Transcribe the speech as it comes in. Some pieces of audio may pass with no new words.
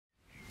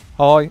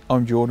Hi,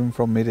 I'm Jordan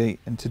from Middy,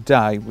 and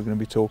today we're going to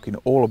be talking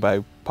all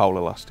about pole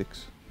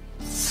elastics.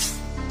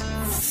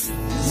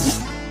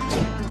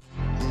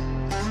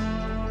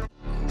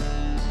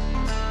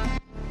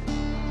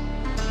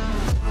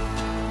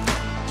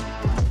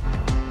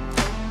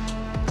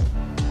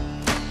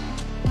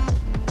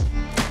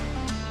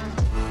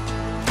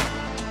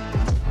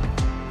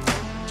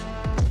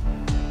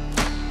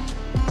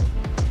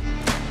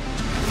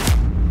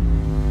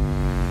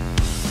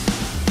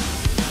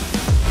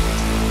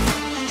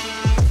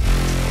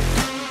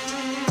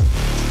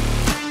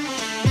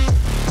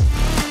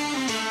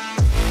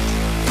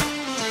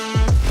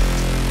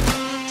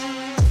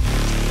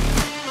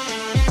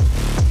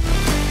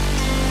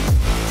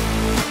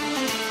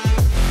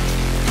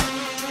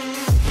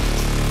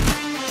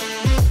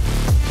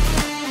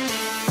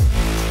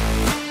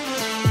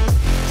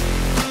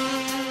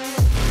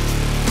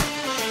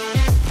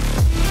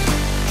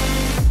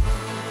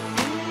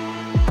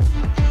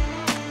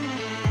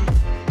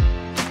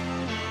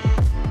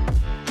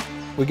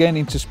 We're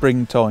getting into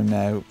springtime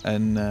now,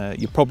 and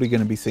you're probably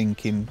going to be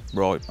thinking,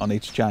 right, I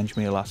need to change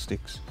my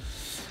elastics.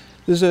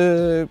 There's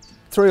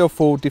 3 or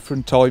 4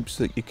 different types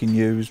that you can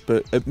use,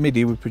 but at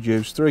Middy we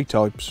produce 3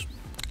 types.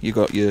 You've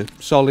got your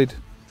solid,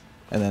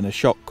 and then a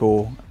shock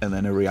core, and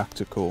then a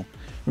reactor core.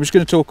 I'm just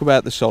going to talk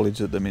about the solids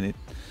at the minute.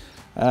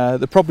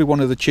 They're probably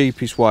one of the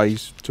cheapest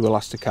ways to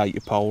elasticate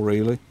your pole,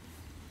 really.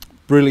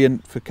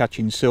 Brilliant for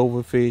catching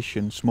silverfish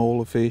and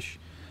smaller fish.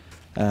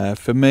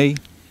 For me,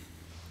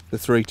 the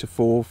 3 to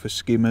 4 for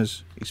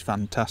skimmers is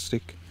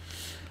fantastic,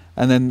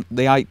 and then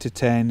the 8 to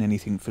 10,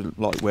 anything for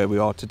like where we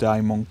are today,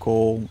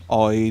 Moncall,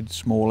 Ide,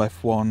 small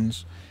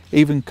F1s,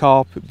 even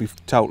carp would be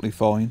totally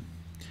fine.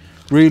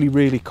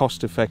 Really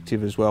cost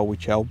effective as well,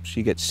 which helps.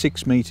 You get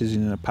 6 meters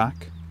in a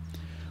pack,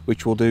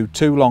 which will do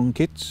 2 long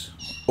kits,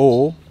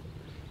 or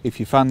if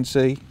you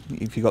fancy,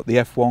 if you got the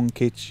F1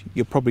 kits,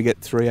 you'll probably get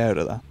 3 out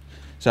of that.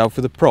 So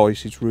for the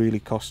price, it's really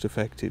cost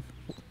effective.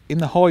 In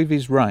the high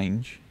vis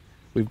range,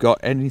 we've got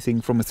anything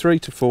from a 3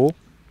 to 4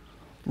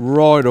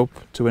 right up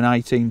to an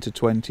 18 to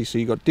 20, so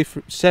you've got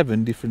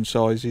 7 different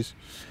sizes,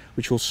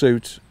 which will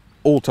suit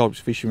all types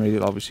of fishing, really,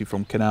 obviously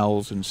from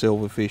canals and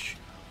silverfish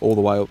all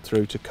the way up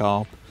through to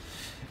carp.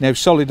 Now,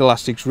 solid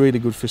elastic's really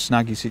good for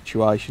snaggy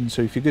situations,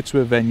 so if you go to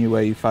a venue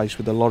where you're faced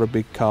with a lot of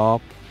big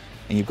carp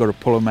and you've got to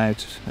pull them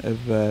out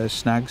of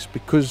snags,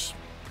 because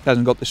it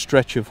hasn't got the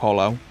stretch of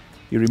hollow,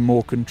 you're in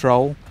more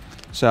control.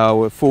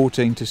 So a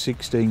 14 to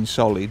 16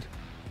 solid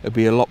it'd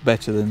be a lot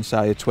better than,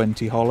 say, a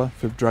 20 holler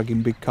for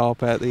dragging big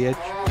carp out the edge.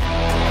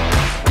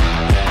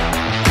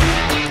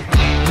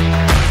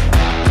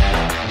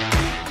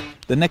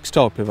 The next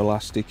type of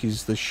elastic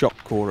is the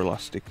shock core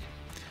elastic.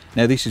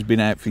 Now, this has been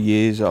out for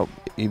years.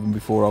 Even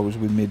before I was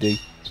with Middy,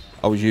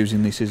 I was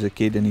using this as a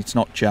kid, and it's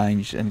not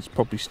changed, and it's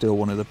probably still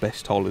one of the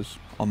best hollers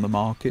on the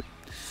market.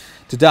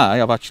 Today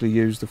I've actually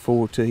used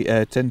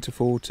the 10 to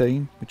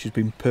 14, which has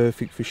been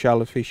perfect for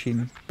shallow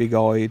fishing,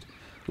 big-eyed,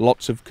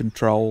 lots of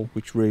control,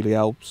 which really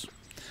helps.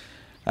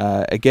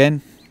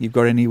 Again, you've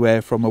got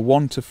anywhere from a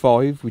 1 to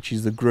 5, which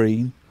is the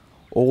green,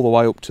 all the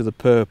way up to the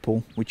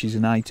purple, which is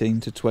an 18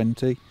 to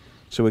 20.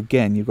 So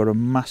again, you've got a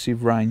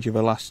massive range of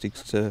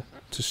elastics to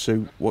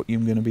suit what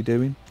you're going to be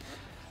doing.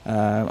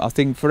 I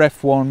think for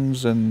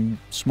F1s and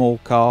small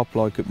carp,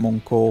 like at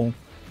Moncall,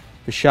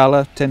 for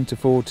shallow, 10 to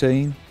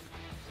 14,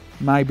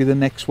 maybe the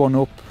next one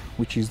up,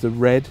 which is the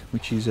red,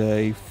 which is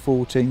a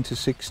 14 to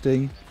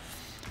 16,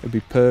 it'd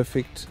be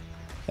perfect.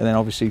 And then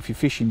obviously if you're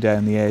fishing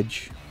down the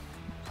edge,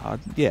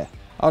 I'd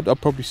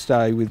probably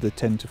stay with the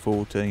 10 to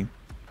 14,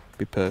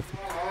 be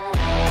perfect.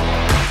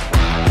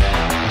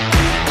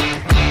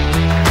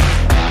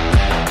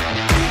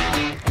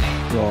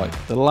 Right,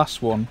 the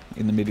last one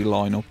in the Middy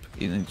lineup,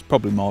 and it's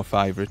probably my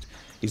favourite,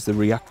 is the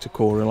reactor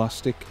core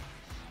elastic.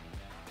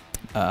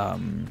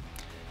 You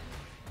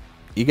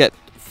get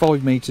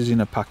 5 meters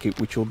in a packet,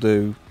 which will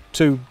do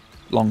 2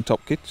 long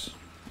top kits,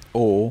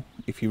 or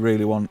if you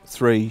really want,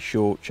 3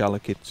 short shallow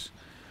kits,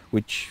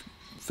 which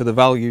for the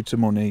value to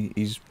money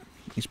is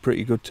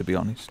pretty good, to be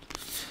honest.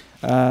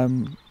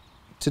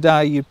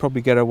 Today you'd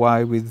probably get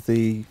away with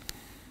the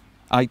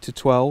 8 to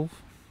 12,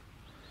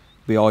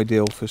 be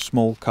ideal for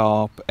small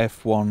carp,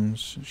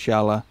 F1s,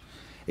 shallow,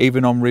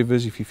 even on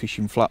rivers if you're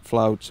fishing flat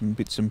floats and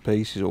bits and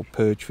pieces, or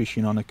perch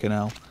fishing on a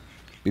canal,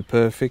 be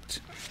perfect.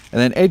 And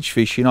then edge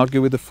fishing, I'd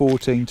go with the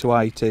 14 to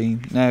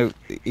 18. Now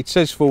it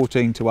says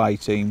 14 to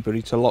 18, but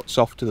it's a lot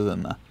softer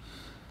than that.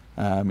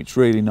 It's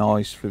really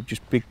nice for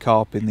just big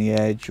carp in the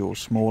edge or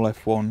small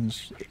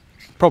F1s.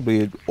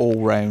 Probably an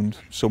all-round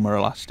summer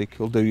elastic.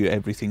 It'll do you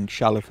everything,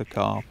 shallow for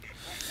carp.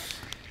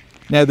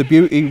 Now the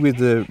beauty with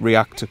the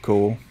reactor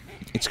core,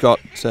 it's got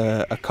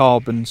a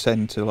carbon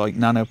centre, like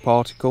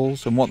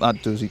nanoparticles, and what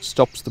that does, it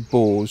stops the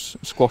bores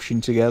squashing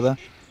together.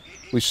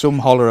 With some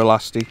holler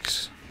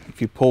elastics,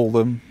 if you pull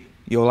them,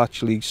 you'll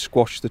actually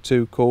squash the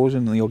 2 cores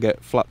and you'll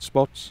get flat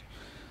spots.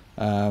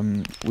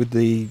 With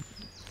the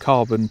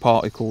carbon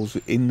particles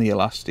in the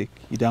elastic,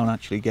 you don't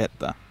actually get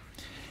that.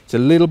 It's a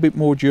little bit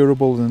more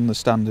durable than the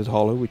standard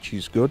hollow, which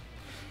is good.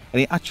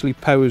 and it actually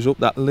powers up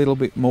that little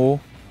bit more.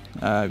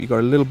 You've got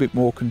a little bit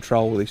more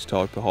control with this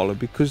type of hollow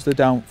because they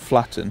don't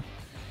flatten.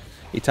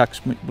 It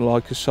acts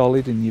like a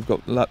solid, and you've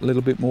got that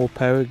little bit more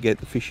power, get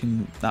the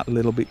fishing that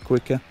little bit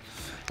quicker.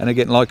 And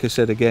again, like I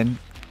said, again,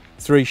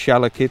 3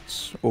 shallow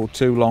kits or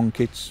 2 long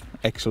kits,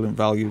 excellent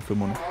value for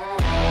money.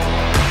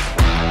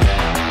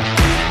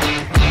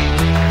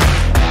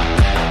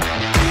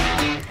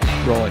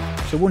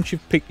 Right, so once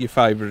you've picked your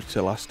favourite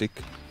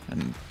elastic,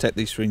 and take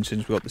this for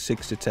instance, we've got the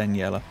 6 to 10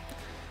 yellow,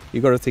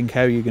 you've got to think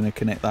how you're going to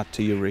connect that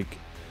to your rig.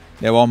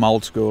 Now I'm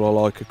old school, I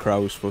like a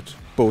crow's foot,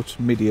 but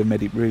Middy have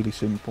made it really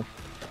simple.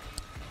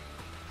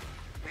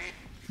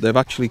 They've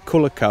actually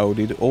colour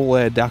coded all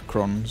their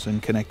dacrons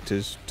and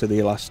connectors to the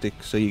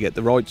elastic, so you get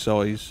the right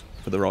size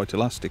for the right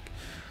elastic.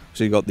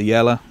 So you've got the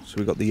yellow, so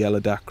we've got the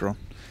yellow dacron.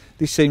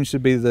 This seems to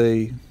be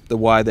the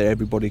way that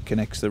everybody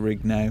connects the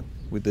rig now,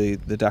 with the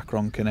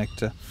dacron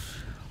connector.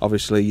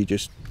 Obviously you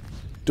just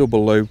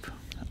double loop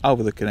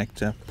over the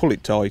connector, pull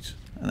it tight,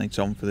 and it's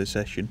on for the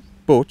session.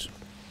 But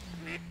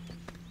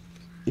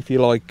if you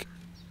like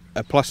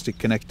a plastic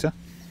connector,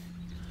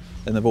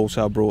 then they've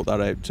also brought that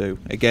out too.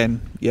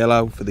 Again,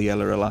 yellow for the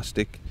yellow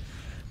elastic,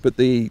 but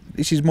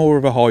this is more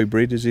of a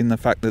hybrid, as in the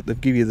fact that they've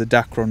give you the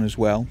dacron as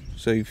well.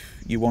 So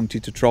if you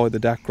wanted to try the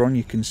dacron,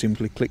 you can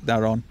simply click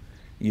that on,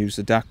 use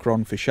the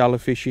dacron for shallow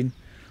fishing.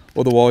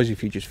 Otherwise,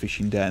 if you're just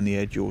fishing down the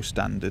edge or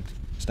standard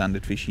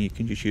fishing, you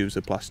can just use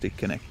the plastic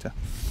connector.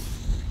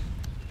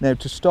 Now,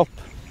 to stop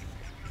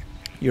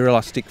your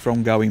elastic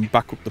from going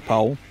back up the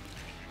pole,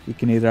 you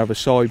can either have a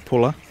side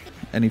puller,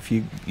 and if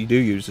you do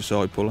use the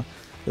side puller,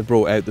 they've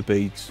brought out the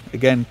beads.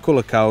 Again,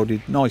 colour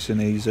coded, nice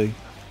and easy,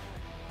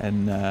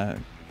 and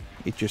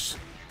it just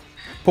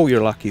pull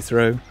your lackey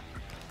through,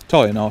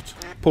 tie a knot,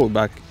 pull it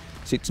back,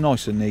 sits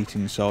nice and neat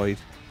inside.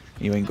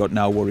 You ain't got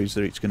no worries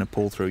that it's going to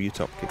pull through your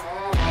top kit.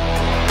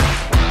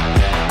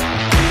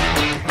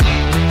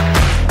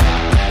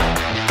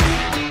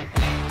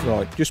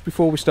 Right, just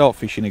before we start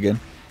fishing again,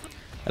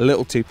 a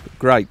little tip,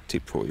 great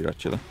tip for you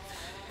actually,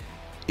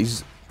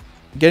 is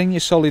getting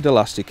your solid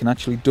elastic and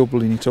actually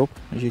doubling it up.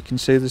 As you can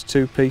see, there's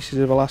 2 pieces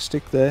of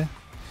elastic there.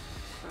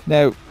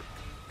 Now,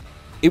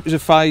 it was a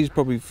phase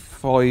probably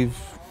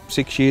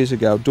 5-6 years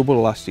ago. Double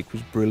elastic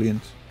was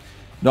brilliant.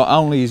 Not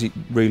only is it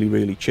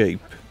really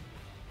cheap,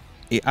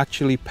 it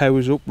actually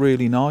powers up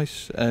really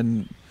nice,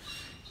 and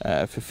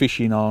for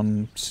fishing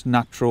on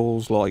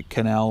naturals like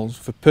canals,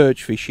 for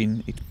perch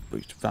fishing,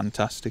 it's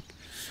fantastic.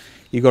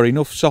 You've got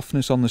enough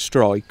softness on the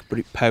strike, but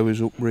it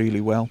powers up really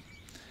well.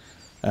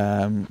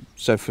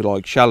 So for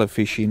like shallow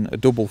fishing, a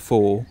double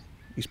 4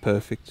 is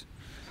perfect.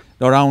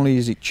 Not only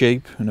is it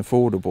cheap and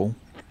affordable,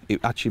 it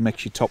actually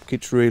makes your top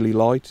kits really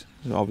light.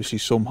 Obviously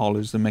some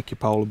hollers, they make your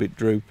pole a bit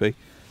droopy.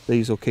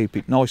 These will keep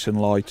it nice and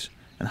light,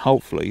 and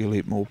hopefully you'll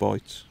hit more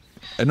bites.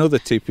 Another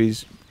tip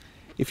is,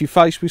 if you're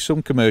faced with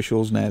some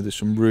commercials now, there's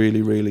some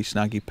really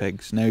snaggy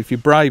pegs. Now if you're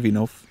brave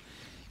enough,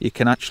 you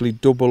can actually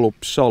double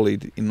up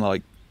solid in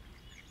like,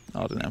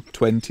 I don't know,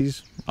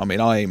 20s. I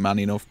mean, I ain't man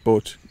enough,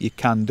 but you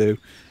can do.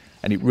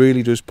 And it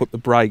really does put the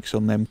brakes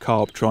on them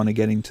carp trying to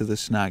get into the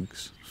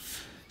snags.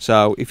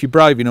 So if you're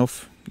brave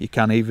enough, you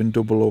can even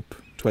double up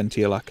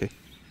 20 lucky.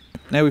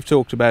 Now we've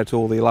talked about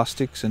all the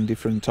elastics and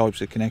different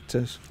types of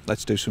connectors,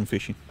 let's do some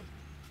fishing.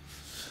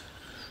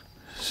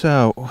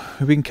 So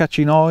we've been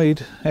catching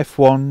eyed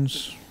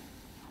F1s,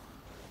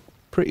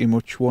 pretty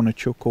much want to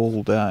chuck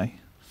all day.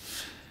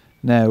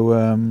 Now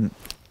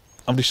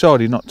I've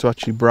decided not to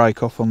actually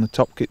break off on the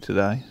top kit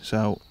today,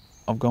 so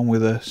I've gone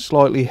with a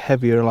slightly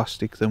heavier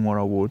elastic than what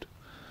I would.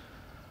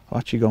 I've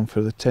actually gone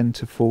for the 10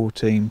 to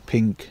 14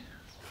 pink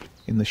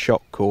in the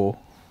shock core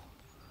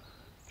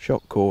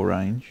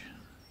range,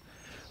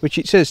 which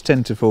it says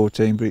 10 to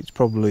 14, but it's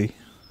probably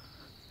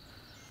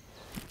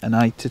an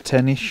 8 to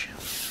 10ish.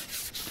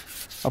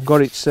 I've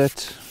got it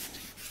set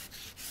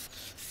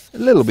a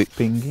little bit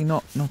pinky,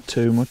 not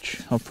too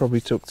much. I've probably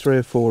took 3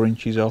 or 4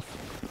 inches off,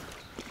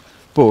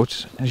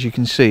 but as you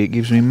can see, it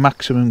gives me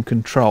maximum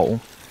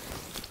control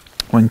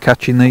when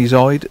catching these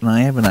eyed, and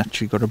I haven't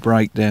actually got to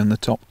break down the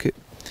top kit,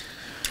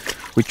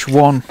 which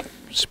one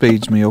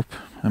speeds me up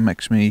and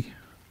makes me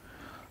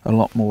a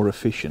lot more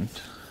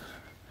efficient,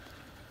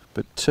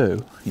 but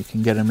 2, you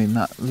can get them in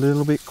that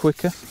little bit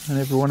quicker than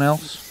everyone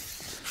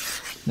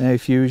else. Now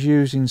if you was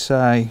using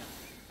say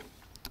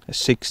a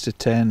 6 to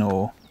 10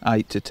 or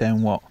 8 to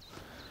 10 what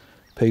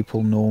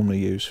people normally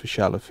use for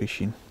shallow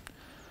fishing,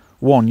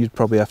 1, you'd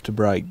probably have to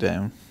break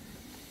down,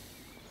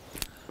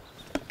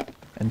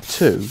 and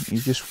 2, you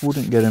just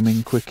wouldn't get them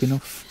in quick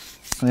enough.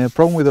 Now the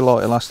problem with the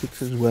light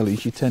elastics as well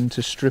is you tend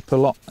to strip a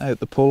lot out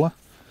the puller,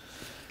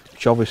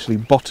 which obviously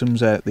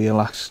bottoms out the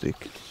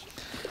elastic.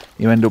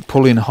 You end up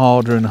pulling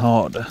harder and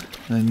harder,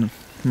 and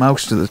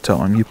most of the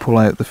time you pull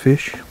out the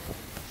fish.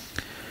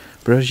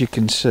 But as you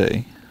can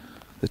see,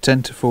 the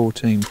 10 to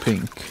 14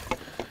 pink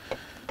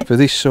for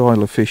this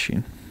style of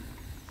fishing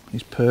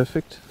is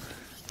perfect.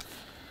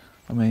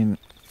 I mean,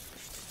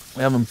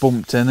 we haven't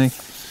bumped any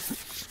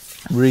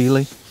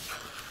really,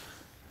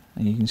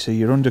 and you can see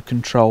you're under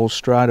control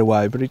straight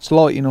away, but it's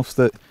light enough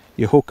that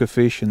you hook a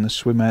fish and they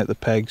swim out the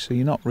peg, so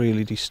you're not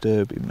really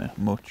disturbing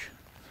much.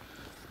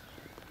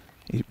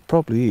 It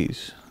probably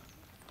is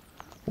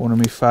one of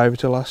my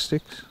favourite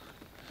elastics.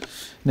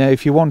 Now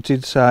if you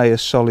wanted, say, a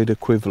solid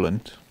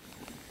equivalent,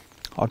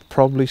 I'd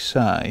probably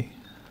say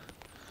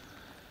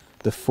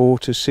the 4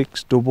 to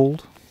 6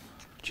 doubled,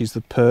 which is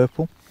the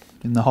purple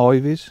in the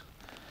Hivies.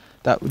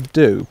 That would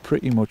do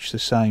pretty much the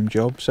same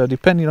job. So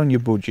depending on your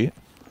budget,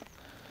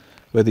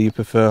 whether you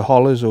prefer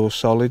hollers or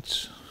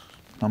solids,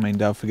 I mean,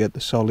 don't forget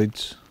the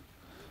solids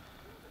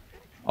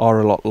are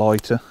a lot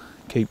lighter,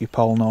 keep your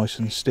pole nice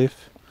and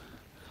stiff.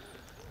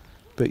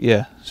 But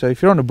yeah, so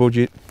if you're on a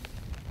budget,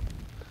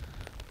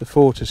 the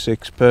 4 to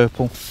 6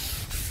 purple,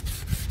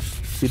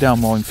 if you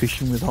don't mind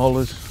fishing with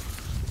hollers,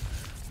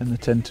 and the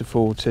 10 to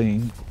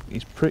 14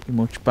 is pretty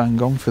much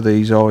bang on for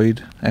these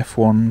eyed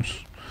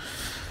F1s,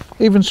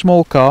 even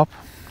small carp,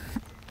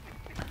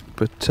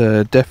 but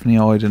definitely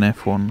eyed and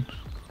F1s.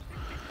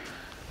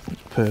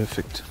 It's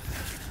perfect.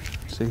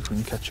 Let's see if we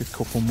can catch a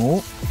couple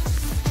more.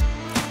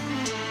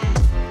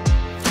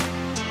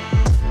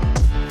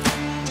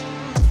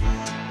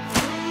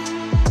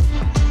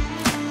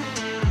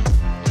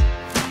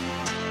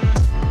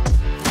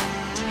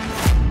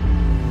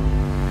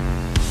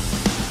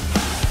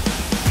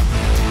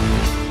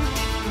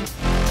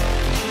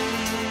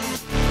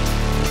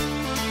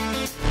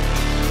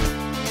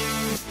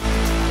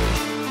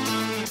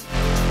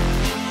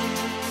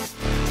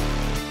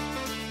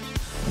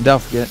 And don't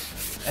forget,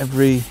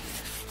 every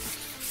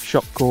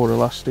shock core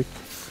elastic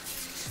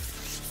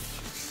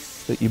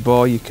that you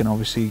buy, you can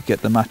obviously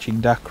get the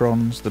matching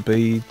Dacrons, the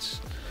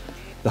beads,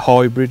 the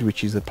hybrid,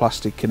 which is the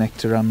plastic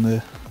connector and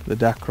the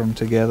Dacron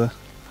together.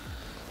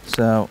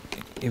 So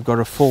you've got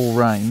a full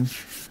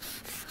range.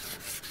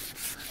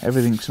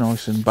 Everything's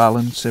nice and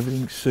balanced,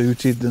 everything's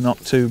suited, they're not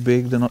too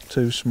big, they're not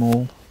too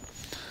small.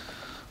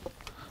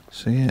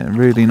 So yeah,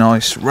 really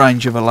nice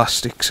range of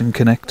elastics and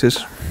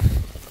connectors.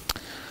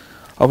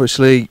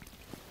 Obviously,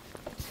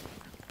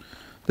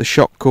 the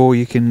shock core,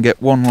 you can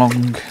get one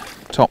long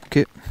top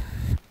kit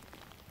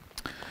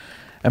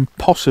and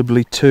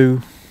possibly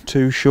two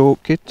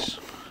short kits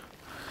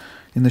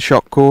in the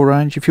shock core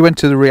range. If you went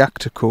to the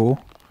reactor core,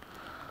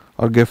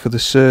 I'd go for the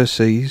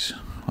Circes.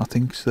 I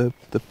think it's the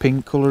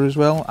pink colour as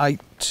well, 8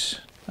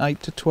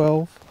 to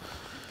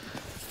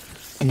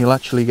 12. And you'll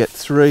actually get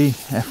 3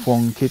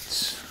 F1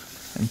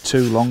 kits and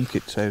 2 long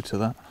kits out of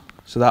that.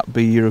 So that'd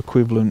be your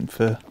equivalent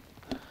for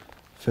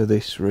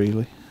this,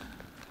 really.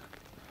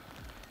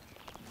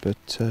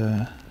 But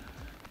it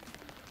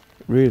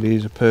really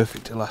is a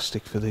perfect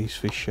elastic for these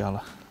fish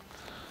shallow.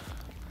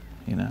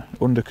 You know,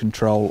 under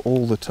control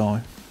all the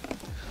time.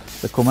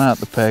 They come out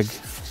the peg,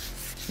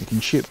 you can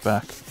ship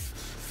back.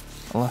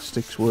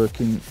 Elastic's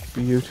working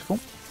beautiful.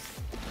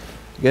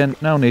 Again,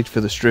 no need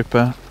for the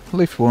stripper,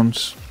 lift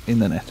once in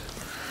the net.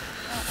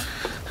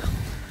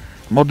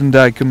 Modern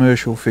day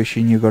commercial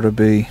fishing, you've got to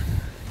be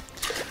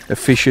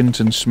efficient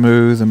and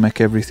smooth and make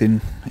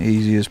everything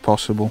easy as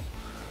possible.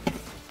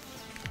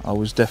 I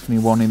was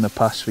definitely one in the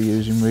past for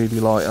using really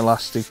light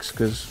elastics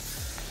because,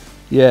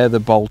 yeah, they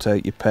bolt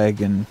out your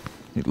peg and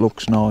it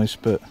looks nice,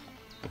 but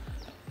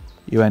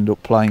you end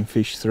up playing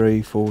fish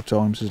 3-4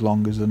 times as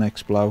long as the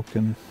next bloke,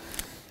 and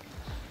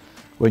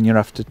when you're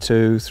after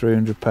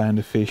 200-300 pound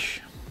of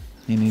fish,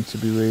 you need to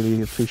be really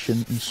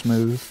efficient and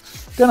smooth.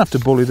 Don't have to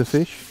bully the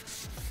fish,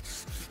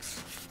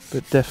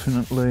 but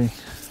definitely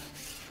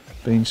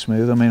being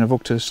smooth. I mean, I've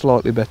hooked a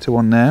slightly better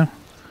one now.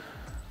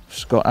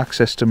 Just got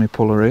access to my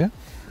puller here.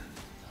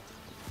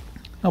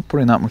 Not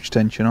putting that much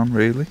tension on,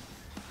 really.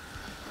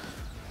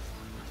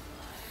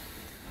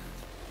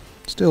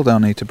 Still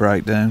don't need to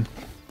break down.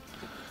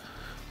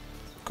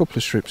 A couple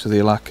of strips of the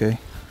Elasticating.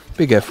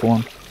 Big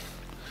F1.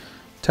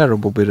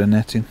 Terrible bit of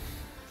netting.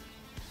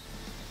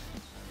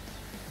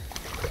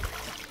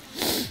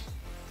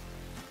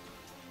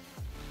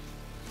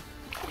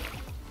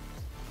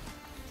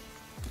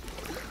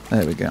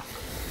 There we go.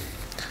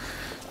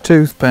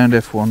 £2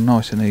 F1,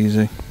 nice and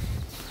easy.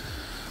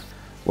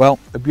 Well,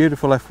 a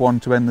beautiful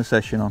F1 to end the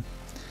session on.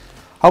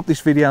 Hope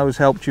this video has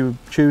helped you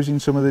choosing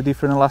some of the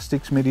different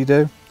elastics Middy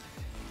do.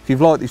 If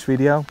you've liked this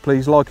video,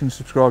 please like and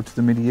subscribe to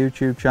the Middy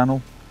YouTube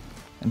channel,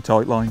 and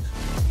tight lines.